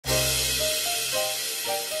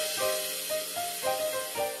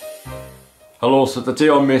Hello, so today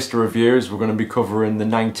on Mayster Reviews we're going to be covering the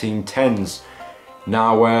 1910s.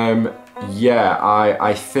 Now,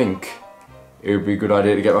 I think it would be a good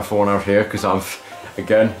idea to get my phone out here because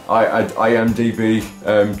again, I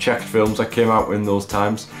IMDb checked films that came out in those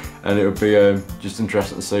times, and it would be just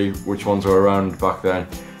interesting to see which ones were around back then.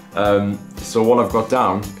 So what I've got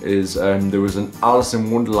down is there was an Alice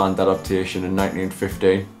in Wonderland adaptation in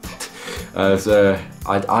 1915.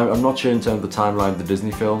 I'm not sure in terms of the timeline of the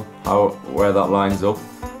Disney film, where that lines up,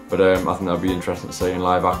 but I think that'd be interesting to see in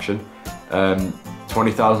live action.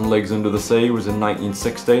 20,000 Leagues Under the Sea was in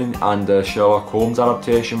 1916, and Sherlock Holmes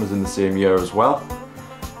adaptation was in the same year as well.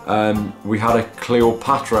 We had a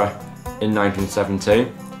Cleopatra in 1917.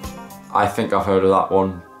 I think I've heard of that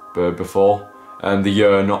one before. And the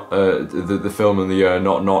year, not the film in the year,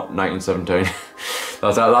 not 1917.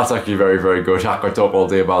 That's actually very, very good. I could talk all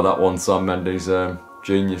day about that one. Sam Mendes,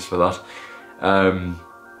 genius for that.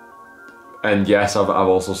 And yes, I've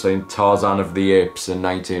also seen Tarzan of the Apes in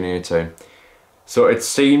 1918. So it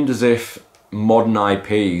seemed as if modern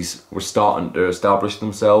IPs were starting to establish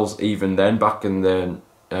themselves even then, back in the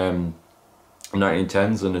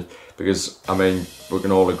 1910s, and because I mean we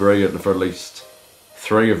can all agree that for at least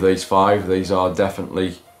 3 of these 5, these are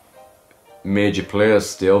definitely major players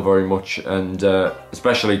still, very much, and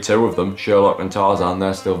especially 2 of them, Sherlock and Tarzan,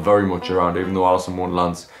 they're still very much around, even though Alice in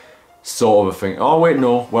Wonderland's sort of a thing. Oh wait,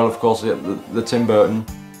 no, well of course, yeah, the Tim Burton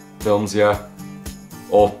films, yeah,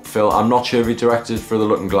 or Phil, I'm not sure if he directed Through the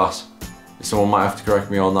Looking Glass. Someone might have to correct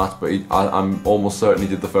me on that, but I'm almost certain he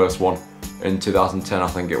did the first one in 2010, I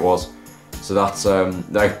think it was. So that's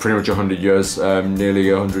like pretty much 100 years,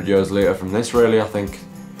 nearly 100 years later from this, really. I think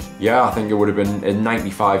it would have been in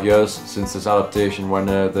 95 years since this adaptation when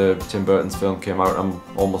the Tim Burton's film came out. I'm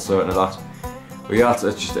almost certain of that. But yeah,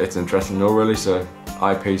 it's interesting to know, really. So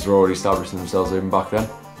IPs were already establishing themselves even back then.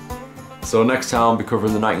 So next time I'll be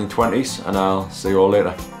covering the 1920s, and I'll see you all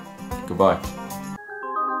later. Goodbye.